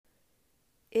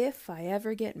If I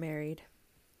ever get married.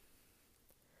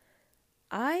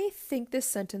 I think this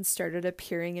sentence started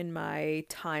appearing in my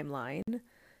timeline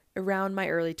around my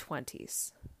early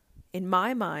 20s. In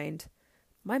my mind,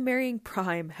 my marrying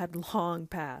prime had long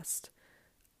passed,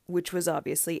 which was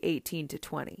obviously 18 to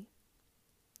 20.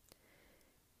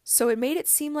 So it made it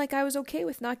seem like I was okay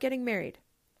with not getting married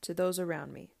to those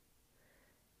around me.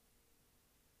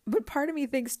 But part of me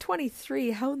thinks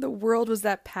 23, how in the world was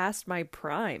that past my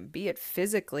prime, be it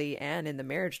physically and in the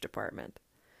marriage department?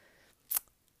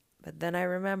 But then I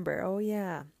remember, oh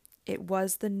yeah, it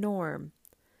was the norm.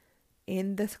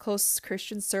 In the close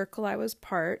Christian circle I was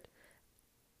part,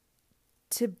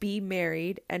 to be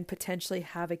married and potentially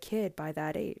have a kid by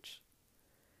that age.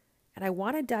 And I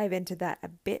want to dive into that a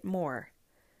bit more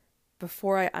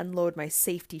before I unload my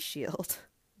safety shield.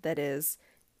 That is,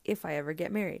 if I ever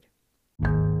get married.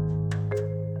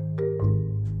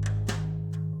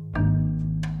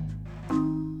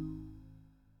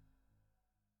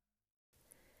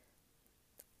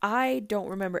 I don't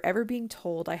remember ever being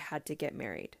told I had to get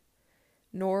married,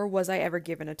 nor was I ever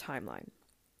given a timeline.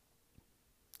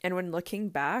 And when looking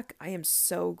back, I am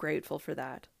so grateful for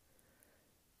that.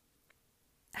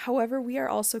 However, we are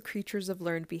also creatures of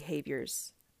learned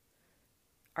behaviors.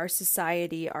 Our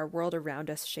society, our world around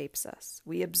us shapes us.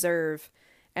 We observe,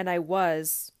 and I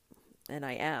was, and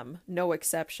I am, no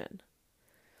exception.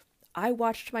 I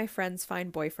watched my friends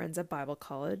find boyfriends at Bible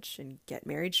college and get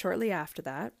married shortly after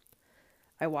that.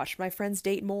 I watched my friends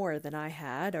date more than I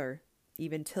had, or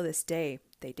even to this day,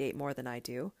 they date more than I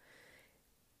do.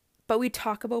 But we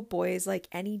talk about boys like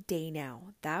any day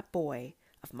now. That boy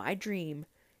of my dream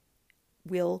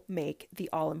will make the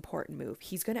all-important move.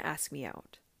 He's going to ask me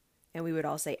out. And we would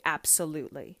all say,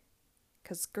 absolutely.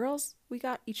 Because girls, we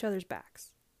got each other's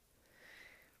backs.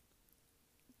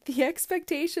 The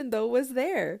expectation, though, was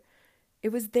there. It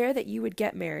was there that you would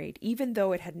get married, even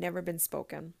though it had never been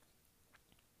spoken.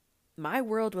 My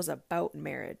world was about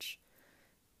marriage.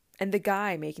 And the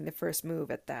guy making the first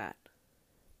move at that.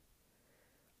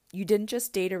 You didn't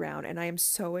just date around, and I am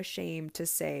so ashamed to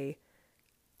say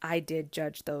I did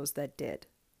judge those that did.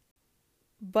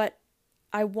 But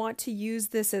I want to use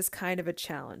this as kind of a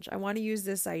challenge. I want to use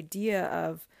this idea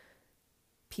of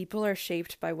people are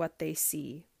shaped by what they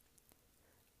see.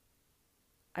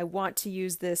 I want to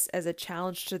use this as a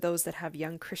challenge to those that have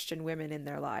young Christian women in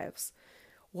their lives.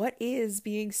 What is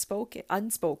being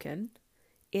unspoken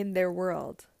in their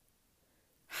world?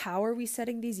 How are we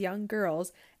setting these young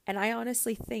girls? And I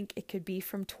honestly think it could be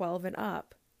from 12 and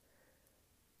up.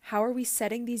 How are we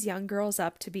setting these young girls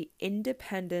up to be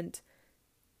independent,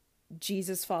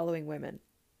 Jesus-following women?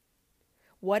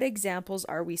 What examples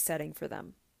are we setting for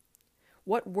them?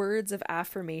 What words of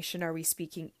affirmation are we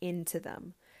speaking into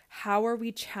them? How are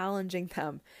we challenging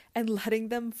them and letting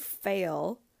them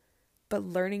fail, but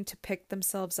learning to pick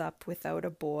themselves up without a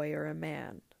boy or a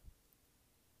man?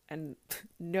 And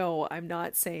no, I'm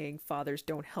not saying fathers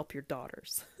don't help your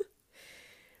daughters.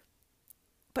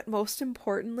 But most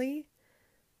importantly,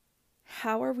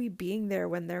 how are we being there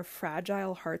when their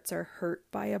fragile hearts are hurt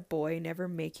by a boy never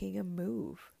making a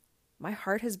move? My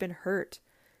heart has been hurt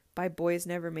by boys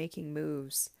never making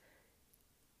moves.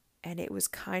 And it was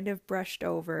kind of brushed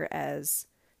over as,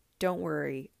 don't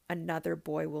worry, another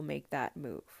boy will make that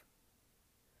move.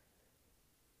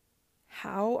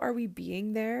 How are we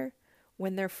being there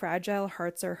when their fragile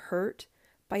hearts are hurt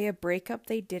by a breakup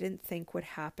they didn't think would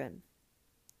happen?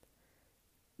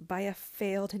 By a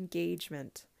failed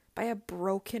engagement? By a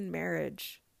broken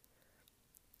marriage?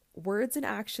 Words and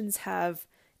actions have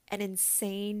an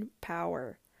insane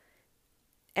power.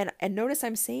 And notice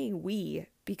I'm saying we,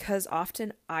 because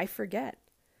often I forget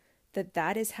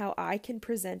that is how I can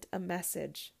present a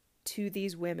message to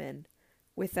these women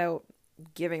without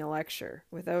giving a lecture,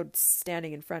 without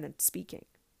standing in front and speaking.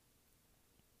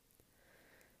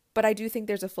 But I do think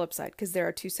there's a flip side, because there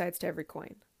are two sides to every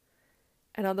coin.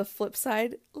 And on the flip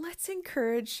side, let's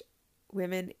encourage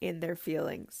women in their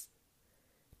feelings.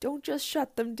 Don't just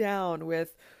shut them down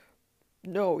with,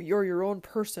 no, you're your own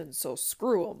person, so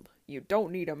screw them. You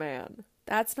don't need a man.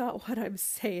 That's not what I'm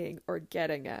saying or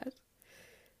getting at.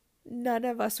 None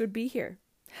of us would be here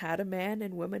had a man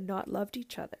and woman not loved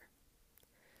each other.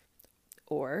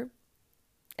 Or,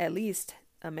 at least,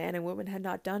 a man and woman had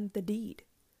not done the deed.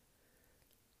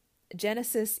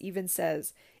 Genesis even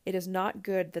says, "It is not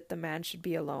good that the man should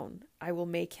be alone. I will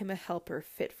make him a helper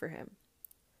fit for him."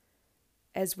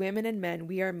 As women and men,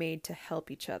 we are made to help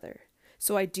each other.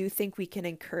 So I do think we can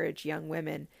encourage young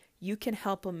women. You can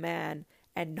help a man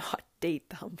and not date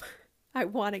them. I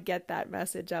want to get that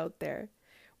message out there.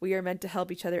 We are meant to help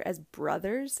each other as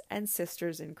brothers and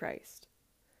sisters in Christ.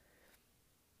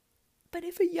 But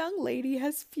if a young lady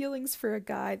has feelings for a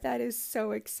guy, that is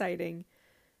so exciting.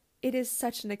 It is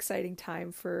such an exciting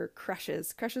time for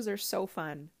crushes. Crushes are so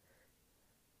fun.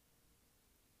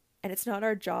 And it's not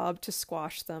our job to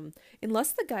squash them,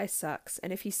 unless the guy sucks.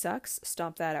 And if he sucks,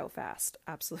 stomp that out fast.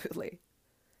 Absolutely.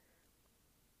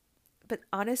 But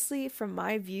honestly, from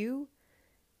my view,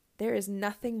 there is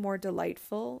nothing more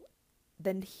delightful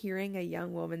than hearing a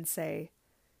young woman say,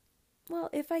 well,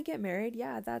 if I get married,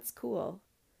 yeah, that's cool.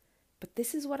 But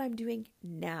this is what I'm doing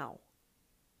now.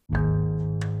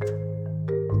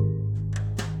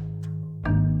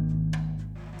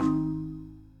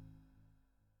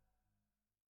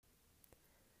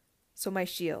 So my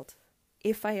shield,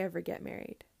 if I ever get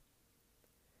married.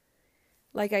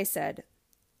 Like I said,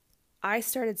 I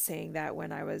started saying that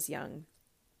when I was young,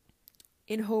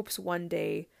 in hopes one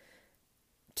day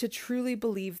to truly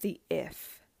believe the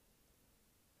if.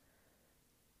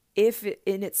 If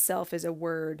in itself is a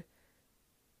word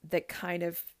that kind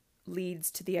of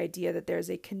leads to the idea that there's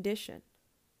a condition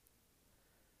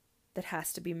that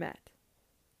has to be met.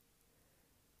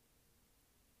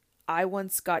 I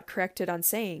once got corrected on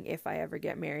saying if I ever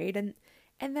get married, and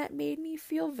that made me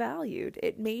feel valued.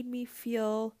 It made me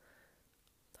feel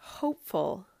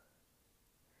hopeful.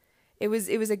 It was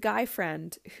a guy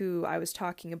friend who I was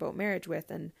talking about marriage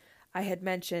with, and I had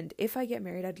mentioned if I get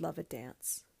married, I'd love a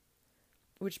dance,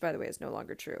 which by the way is no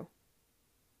longer true.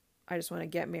 I just want to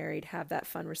get married, have that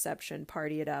fun reception,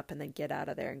 party it up, and then get out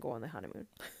of there and go on the honeymoon.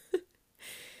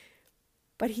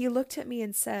 But he looked at me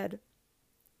and said,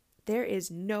 there is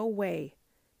no way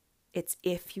it's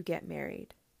if you get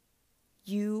married.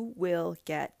 You will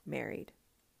get married.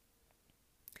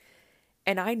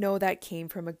 And I know that came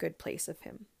from a good place of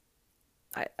him,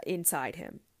 inside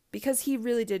him, because he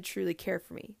really did truly care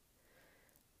for me.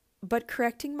 But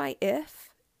correcting my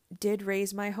if did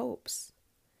raise my hopes.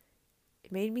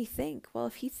 It made me think, well,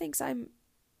 if he thinks I'm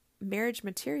marriage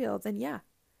material, then yeah,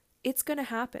 it's going to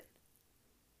happen.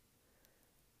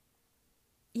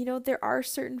 You know, there are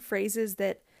certain phrases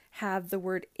that have the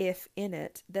word if in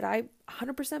it that I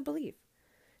 100% believe.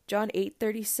 John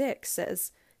 8:36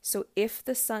 says, so if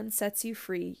the Son sets you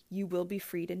free, you will be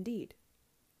freed indeed.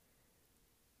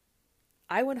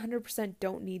 I 100%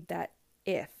 don't need that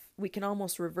if. We can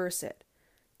almost reverse it.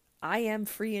 I am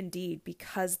free indeed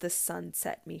because the Son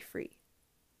set me free.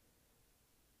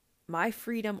 My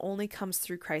freedom only comes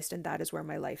through Christ, and that is where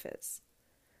my life is.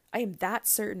 I am that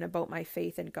certain about my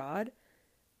faith in God.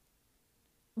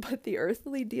 But the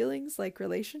earthly dealings, like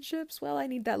relationships, well, I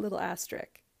need that little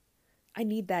asterisk. I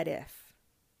need that if.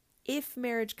 If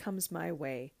marriage comes my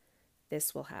way,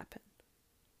 this will happen.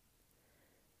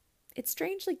 It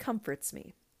strangely comforts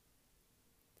me.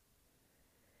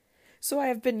 So I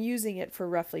have been using it for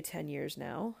roughly 10 years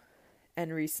now,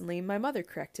 and recently my mother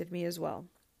corrected me as well.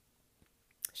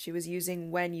 She was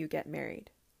using when you get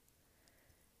married.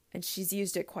 And she's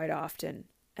used it quite often,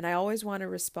 and I always want to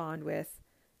respond with,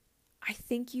 I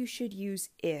think you should use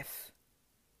if.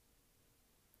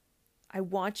 I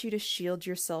want you to shield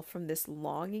yourself from this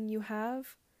longing you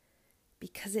have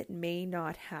because it may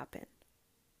not happen.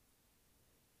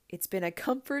 It's been a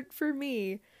comfort for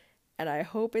me, and I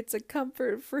hope it's a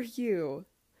comfort for you.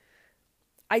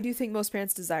 I do think most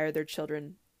parents desire their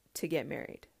children to get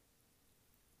married,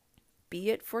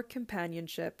 be it for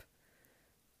companionship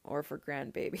or for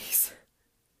grandbabies.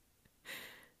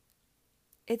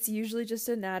 It's usually just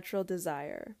a natural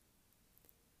desire.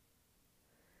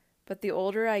 But the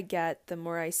older I get, the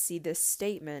more I see this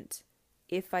statement,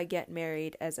 if I get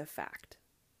married, as a fact.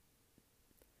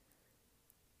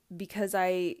 Because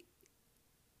I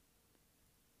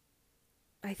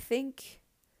think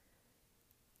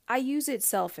I use it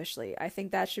selfishly. I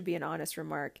think that should be an honest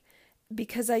remark.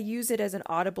 Because I use it as an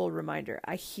audible reminder.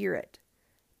 I hear it,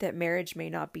 that marriage may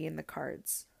not be in the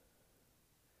cards.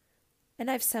 And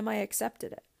I've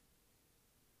semi-accepted it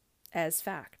as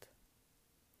fact.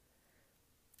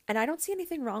 And I don't see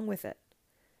anything wrong with it.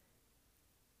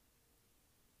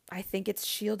 I think it's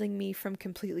shielding me from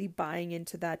completely buying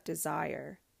into that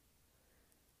desire.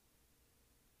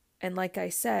 And like I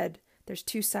said, there's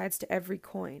two sides to every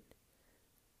coin.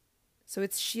 So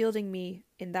it's shielding me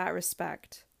in that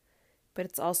respect, but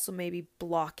it's also maybe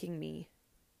blocking me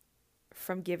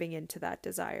from giving into that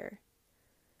desire,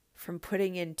 from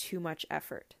putting in too much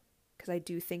effort, because I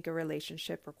do think a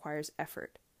relationship requires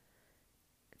effort.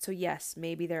 So yes,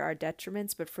 maybe there are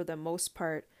detriments, but for the most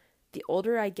part, the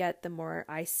older I get, the more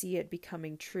I see it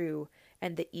becoming true,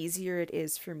 and the easier it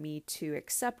is for me to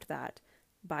accept that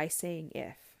by saying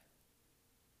if.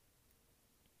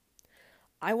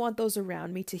 I want those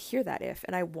around me to hear that if,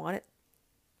 and I want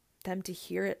them to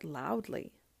hear it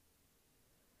loudly.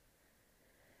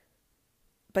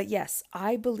 But yes,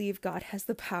 I believe God has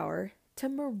the power to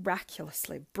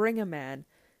miraculously bring a man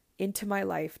into my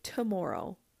life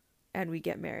tomorrow and we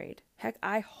get married. Heck,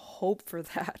 I hope for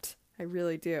that. I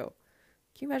really do.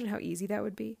 Can you imagine how easy that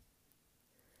would be?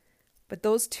 But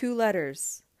those 2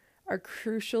 letters are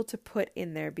crucial to put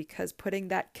in there, because putting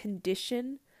that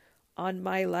condition on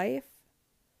my life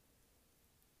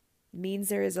means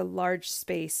there is a large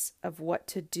space of what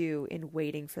to do in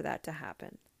waiting for that to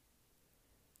happen.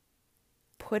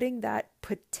 Putting that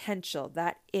potential,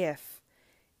 that if,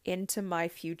 into my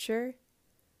future,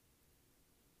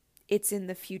 it's in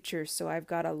the future, so I've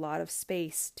got a lot of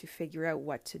space to figure out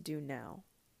what to do now.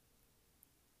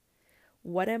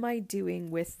 What am I doing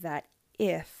with that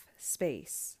if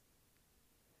space?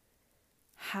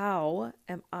 How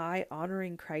am I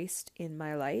honoring Christ in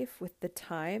my life with the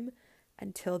time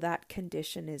until that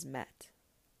condition is met?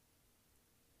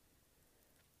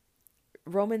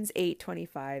 Romans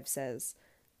 8:25 says,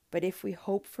 "But if we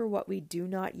hope for what we do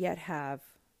not yet have,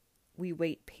 we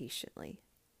wait patiently."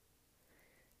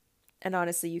 And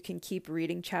honestly, you can keep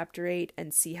reading chapter 8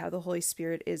 and see how the Holy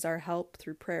Spirit is our help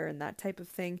through prayer and that type of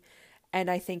thing. And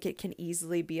I think it can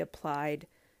easily be applied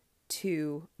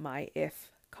to my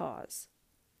if cause.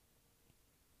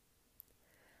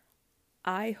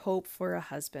 I hope for a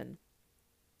husband.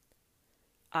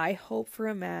 I hope for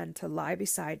a man to lie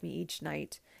beside me each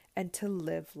night and to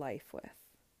live life with.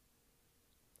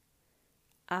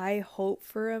 I hope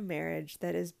for a marriage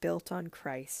that is built on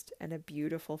Christ and a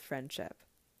beautiful friendship.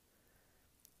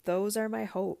 Those are my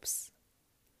hopes.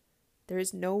 There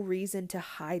is no reason to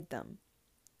hide them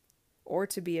or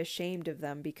to be ashamed of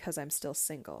them because I'm still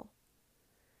single.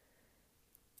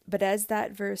 But as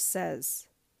that verse says,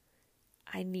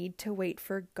 I need to wait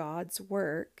for God's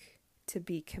work to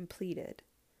be completed.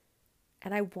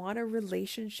 And I want a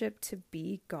relationship to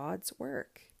be God's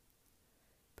work.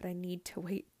 But I need to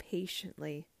wait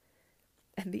patiently.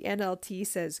 And the NLT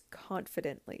says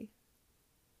confidently.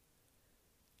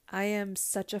 I am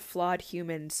such a flawed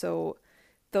human, so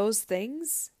those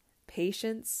things,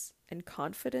 patience and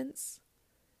confidence,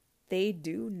 they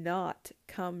do not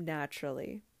come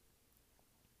naturally.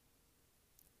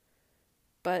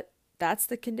 But that's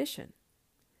the condition.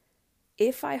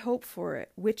 If I hope for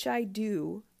it, which I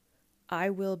do, I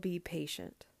will be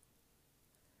patient.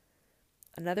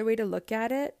 Another way to look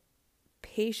at it,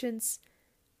 patience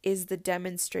is the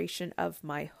demonstration of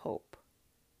my hope.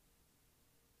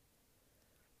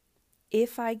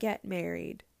 If I get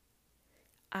married,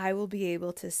 I will be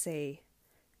able to say,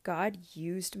 God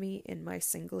used me in my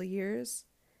single years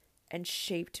and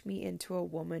shaped me into a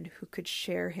woman who could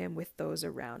share him with those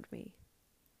around me.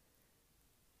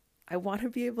 I want to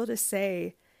be able to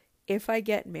say, if I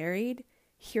get married,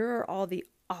 here are all the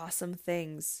awesome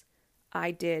things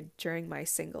I did during my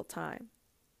single time.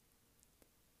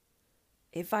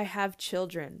 If I have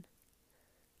children,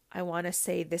 I want to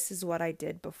say, this is what I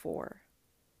did before.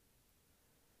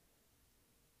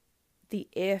 The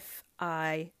if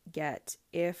I get,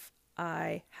 if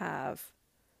I have,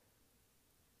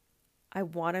 I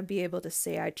want to be able to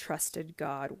say I trusted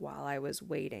God while I was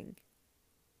waiting,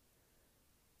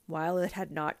 while it had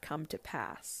not come to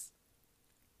pass.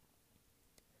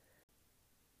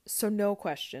 So no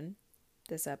question,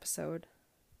 this episode,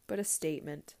 but a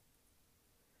statement.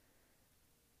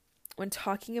 When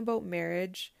talking about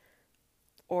marriage,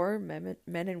 or men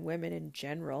and women in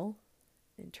general,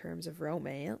 in terms of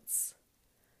romance,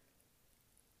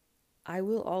 I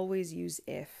will always use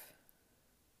if.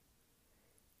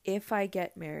 If I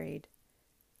get married,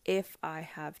 if I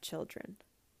have children.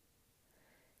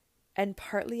 And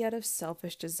partly out of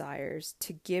selfish desires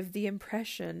to give the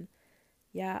impression,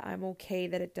 yeah, I'm okay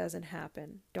that it doesn't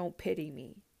happen. Don't pity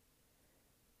me.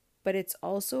 But it's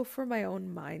also for my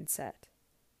own mindset.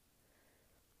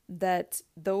 That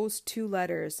those 2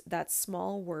 letters, that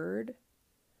small word,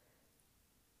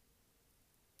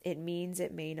 it means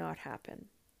it may not happen.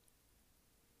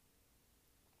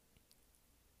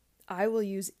 I will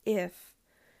use if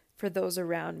for those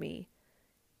around me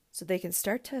so they can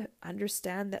start to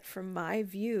understand that from my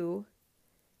view,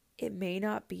 it may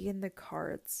not be in the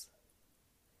cards.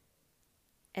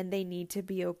 And they need to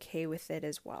be okay with it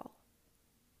as well.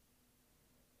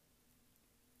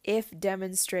 If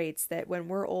demonstrates that when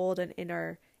we're old and in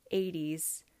our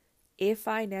 80s, if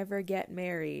I never get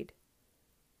married,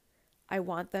 I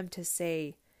want them to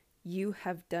say, you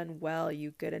have done well,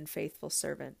 you good and faithful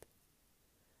servant.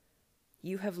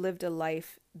 You have lived a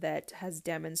life that has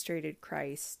demonstrated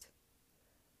Christ.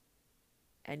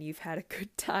 And you've had a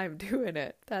good time doing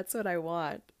it. That's what I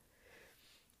want.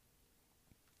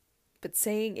 But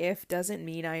saying if doesn't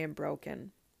mean I am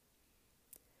broken.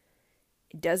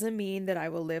 It doesn't mean that I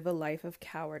will live a life of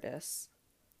cowardice.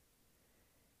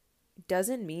 It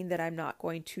doesn't mean that I'm not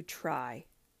going to try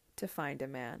to find a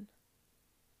man.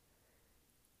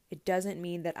 It doesn't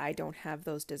mean that I don't have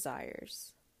those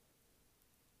desires.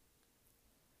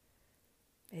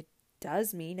 It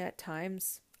does mean at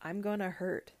times I'm gonna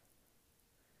hurt.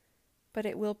 But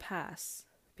it will pass,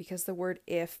 because the word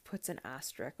if puts an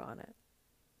asterisk on it.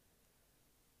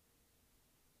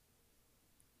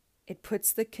 It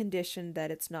puts the condition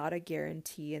that it's not a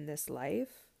guarantee in this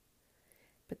life,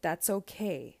 but that's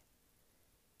okay,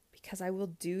 because I will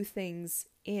do things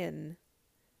in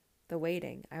the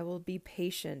waiting. I will be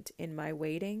patient in my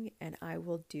waiting, and I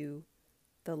will do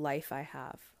the life I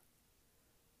have.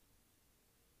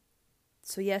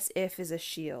 So yes, if is a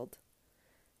shield,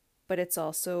 but it's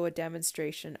also a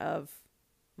demonstration of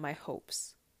my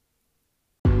hopes.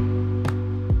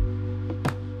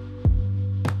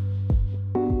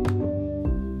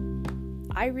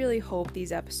 I really hope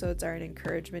these episodes are an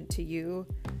encouragement to you,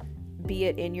 be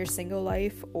it in your single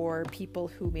life or people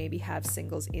who maybe have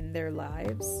singles in their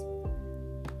lives.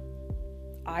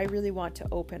 I really want to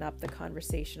open up the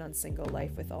conversation on single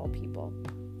life with all people.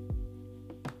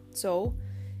 So,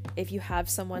 if you have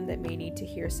someone that may need to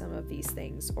hear some of these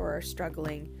things or are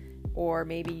struggling, or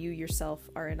maybe you yourself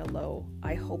are in a low,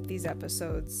 I hope these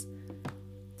episodes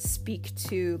speak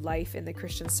to life in the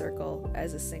Christian circle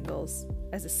as a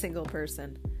single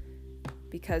person,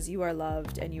 because you are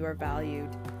loved and you are valued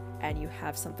and you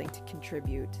have something to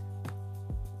contribute.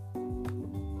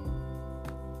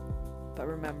 But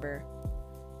remember,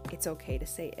 it's okay to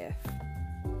say if.